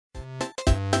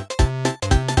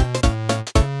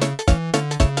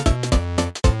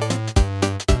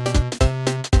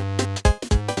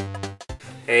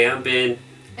I'm Ben.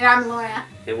 And I'm Laura.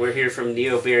 And we're here from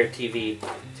NeobearTV.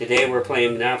 Today we're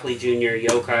playing Monopoly Junior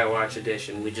Yokai Watch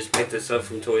Edition. We just picked this up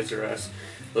from Toys R Us.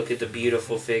 Look at the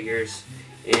beautiful figures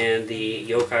and the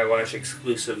Yokai Watch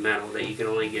exclusive medal that you can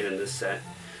only get in this set.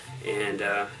 And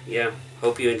yeah,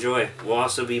 hope you enjoy. We'll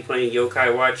also be playing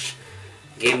Yokai Watch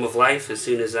Game of Life as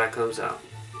soon as that comes out.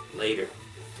 Later.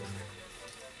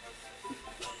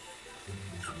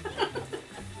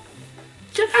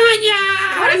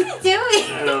 What is he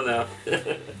doing? I don't know.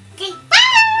 Okay, bye!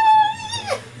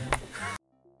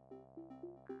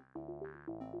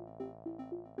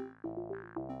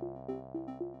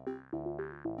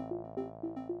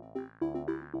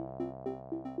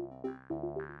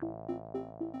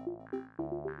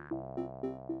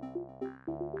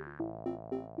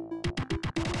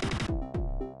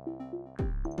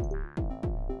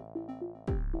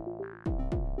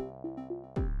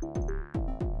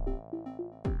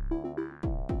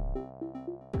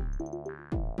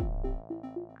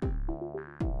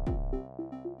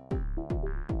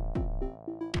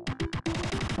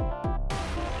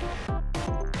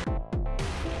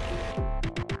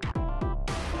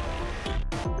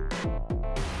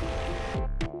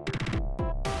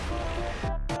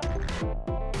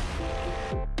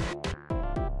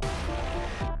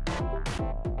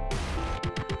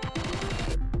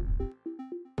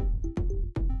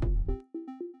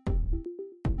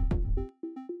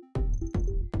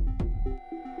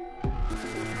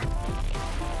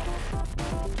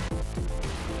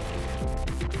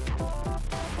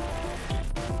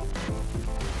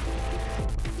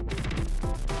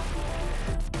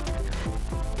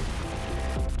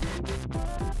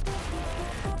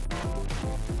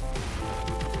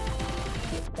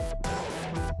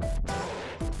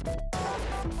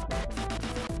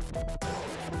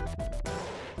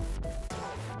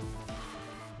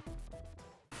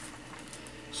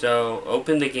 So,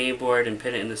 open the game board and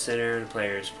pin it in the center of the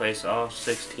players. Place all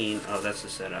 16. Oh, that's the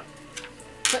setup.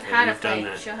 But how to we've done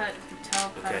play. that. Show how to tell how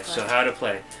to Okay, play. so how to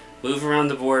play. Move around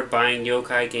the board buying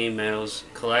yokai game medals,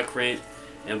 collect rent,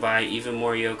 and buy even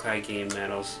more yokai game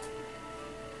medals.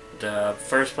 The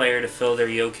first player to fill their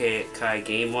yokai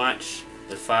game watch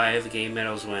with 5 game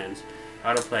medals wins.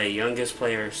 How to play. Youngest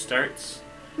player starts.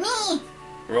 Me!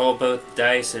 Roll both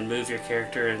dice and move your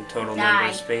character in total number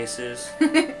of spaces.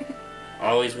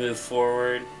 Always move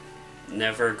forward.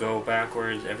 Never go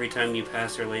backwards. Every time you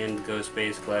pass or land go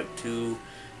space, collect 2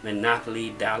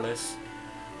 Monopoly dollars.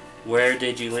 Where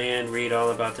did you land? Read all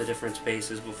about the different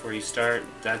spaces before you start.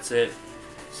 That's it.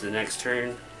 It's the next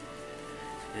turn.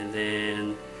 And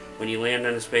then when you land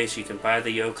on a space, you can buy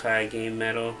the yokai game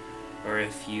medal. Or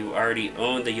if you already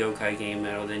own the yokai game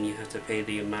medal, then you have to pay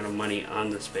the amount of money on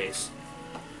the space.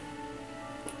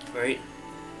 Right?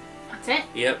 That's it?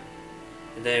 Yep.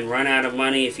 And then run out of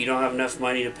money. If you don't have enough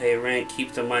money to pay rent,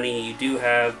 keep the money you do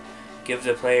have. Give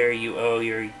the player you owe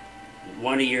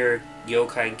one of your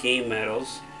yokai game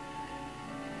medals.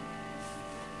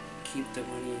 Keep the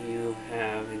money you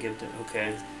have and give them.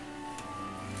 Okay.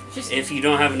 If you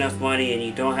don't have enough money and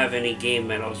you don't have any game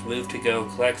medals, move to go,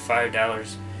 collect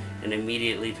 $5 and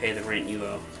immediately pay the rent you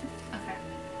owe. Okay.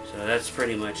 So that's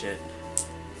pretty much it.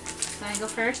 Can I go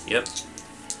first? Yep.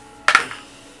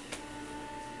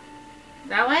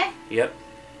 That way? Yep.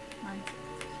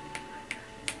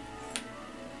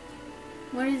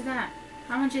 What is that?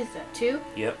 How much is that? 2?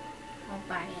 Yep. I'll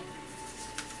buy it.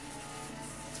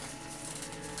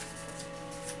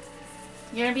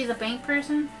 You're gonna be the bank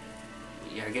person?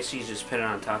 Yeah, I guess you just put it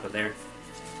on top of there.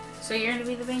 So you're gonna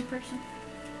be the bank person?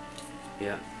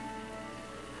 Yeah.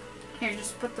 Here,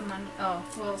 just put the money. Oh,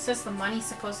 well, it says the money's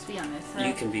supposed to be on this side.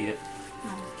 You can be it.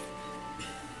 Oh.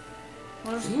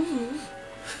 Well,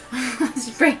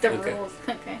 just break the rules.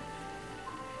 Okay.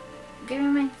 Give me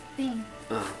my thing.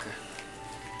 Oh, okay.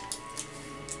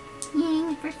 Yay,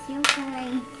 my first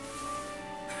yokai.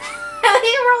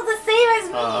 You rolled the same as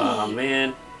me. Oh,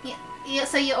 man. Yeah,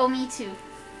 so you owe me 2.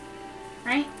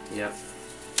 Right? Yep.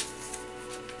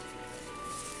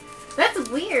 That's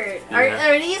weird. Yeah.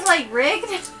 Are these like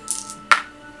rigged?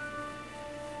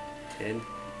 10.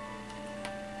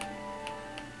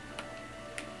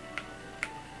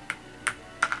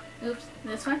 Oops,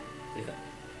 this one? Yeah.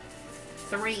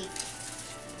 3. Here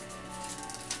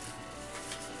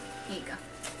you go.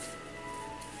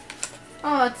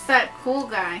 Oh, it's that cool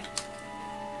guy.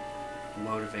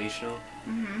 Motivational.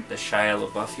 Mm-hmm. The Shia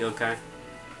LaBeouf yokai.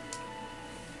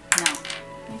 No.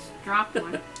 I just dropped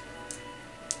one.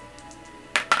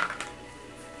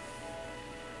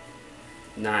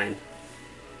 9.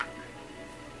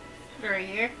 Right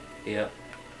here? Yep.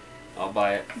 I'll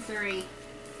buy it. 3.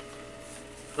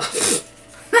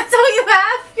 That's all you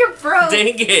have? You're broke.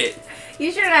 Dang it.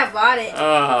 You shouldn't have bought it.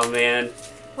 Oh, man.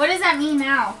 What does that mean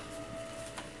now?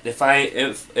 If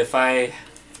I...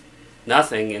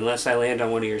 Nothing, unless I land on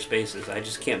one of your spaces. I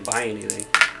just can't buy anything.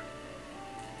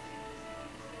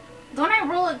 Don't I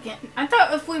roll again? I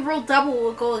thought if we roll double,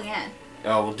 we'll go again.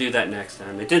 Oh, we'll do that next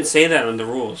time. It didn't say that on the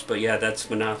rules, but yeah, that's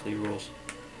Monopoly rules.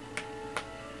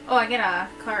 Oh, I get a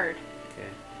card. Okay.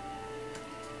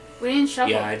 We didn't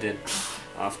shuffle. Yeah, I did.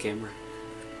 Off camera.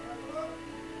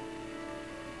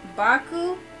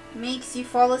 Baku makes you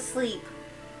fall asleep.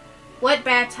 What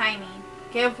bad timing.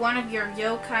 Give one of your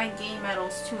yokai game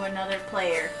medals to another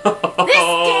player.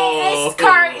 This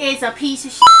card is a piece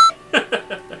of shit.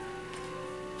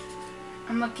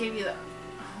 I'm gonna give you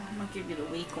the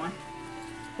weak one.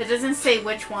 It doesn't say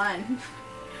which one.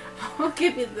 I'll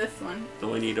give you this one. The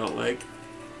one you don't like?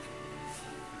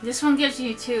 This one gives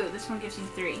you 2. This one gives you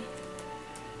 3.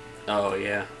 Oh,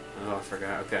 yeah. Oh, I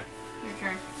forgot. Okay. Your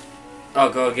turn. Oh,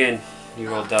 go again. You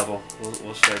roll double.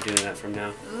 We'll start doing that from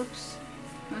now. Oops.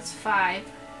 That's 5.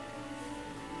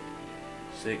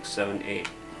 6, 7, 8.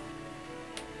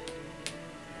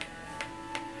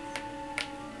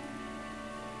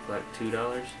 Collect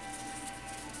 $2.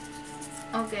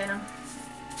 I'll get him.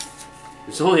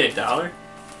 It's only $1?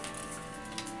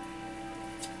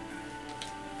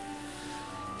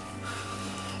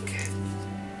 Okay.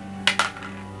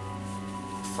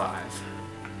 5.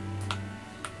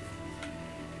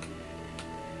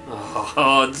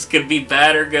 Oh, this could be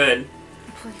bad or good.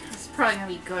 It's probably gonna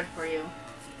be good for you.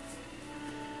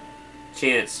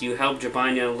 Chance, you help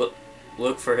Jabanya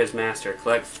look for his master.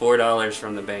 Collect $4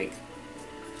 from the bank.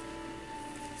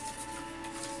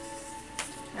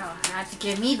 Oh, not to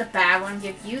give me the bad one,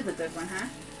 give you the good one, huh?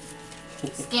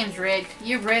 This game's rigged.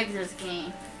 You rigged this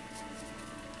game.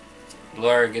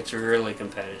 Laura gets really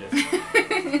competitive.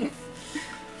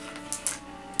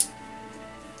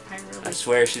 I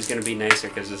swear she's gonna be nicer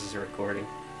because this is a recording.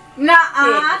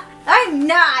 Nuh-uh! I'm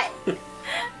not!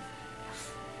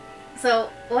 So,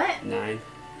 what? 9.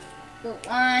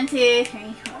 1, 2, 3,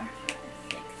 4, 5,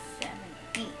 6, 7,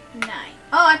 8, 9.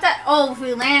 Oh, I thought, oh, if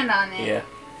we land on it. Yeah.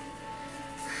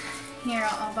 Here,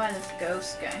 I'll buy this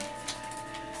ghost guy.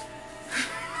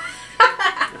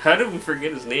 How did we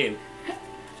forget his name?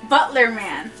 Butler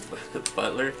Man.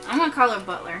 Butler? I'm gonna call her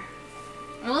Butler.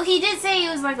 Well, he did say he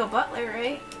was like a butler,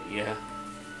 right? Yeah.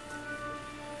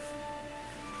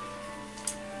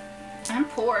 I'm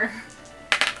poor.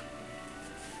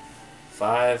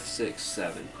 5, 6,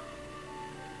 7.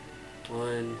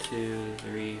 1, 2,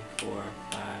 3, 4,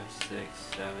 5, 6,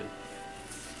 7.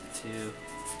 2.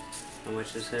 How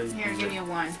much is him? Here, give you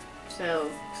 1. So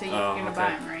you're gonna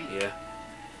buy him, right? Yeah.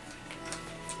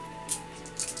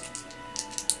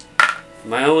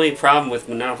 My only problem with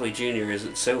Monopoly Junior is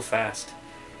it's so fast.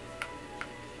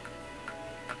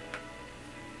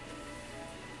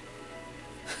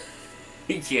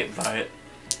 You can't buy it.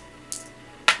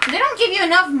 They don't give you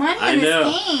enough money in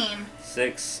this game.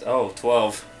 6, oh,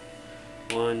 12.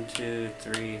 1, 2,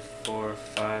 3, 4,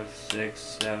 5, 6,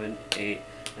 7, 8,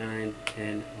 9,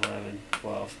 10, 11,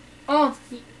 12. Oh,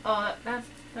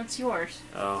 that's yours.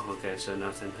 Oh, okay, so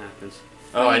nothing happens.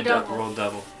 Oh, I rolled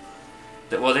double.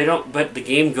 Well, they don't, but the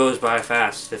game goes by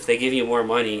fast. If they give you more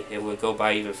money, it would go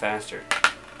by even faster.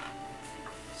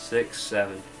 6,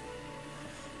 7.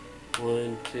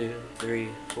 1, 2, 3,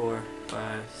 4,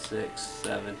 5, 6,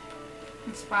 7.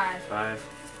 It's 5. 5.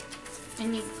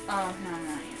 And you, oh, no,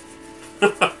 not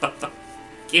yet.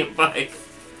 Can't buy it.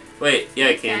 Wait, yeah,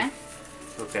 I can.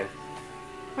 Okay.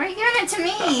 Why are you giving it to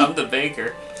me? I'm the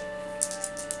banker.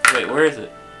 Wait, where is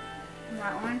it?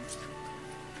 That one.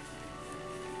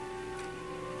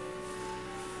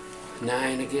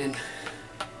 9 again.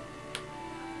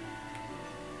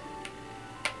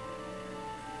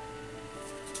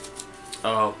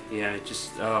 Oh, yeah,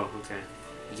 just, oh, okay.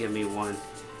 You give me 1.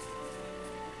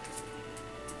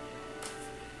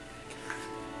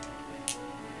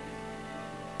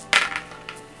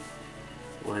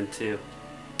 One, 2.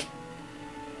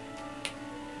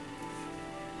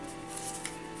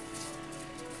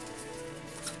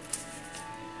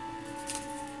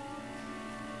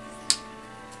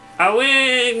 I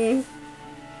win!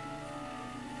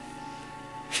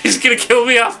 He's gonna kill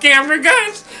me off camera,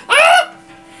 guys! Ah!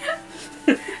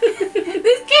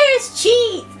 This game is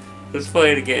cheat! Let's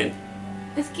play it again.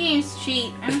 This game's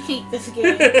cheat. I'm cheat this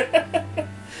game.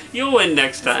 You'll win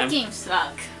next time. This game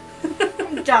sucks.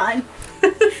 I'm done.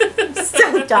 I'm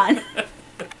so done.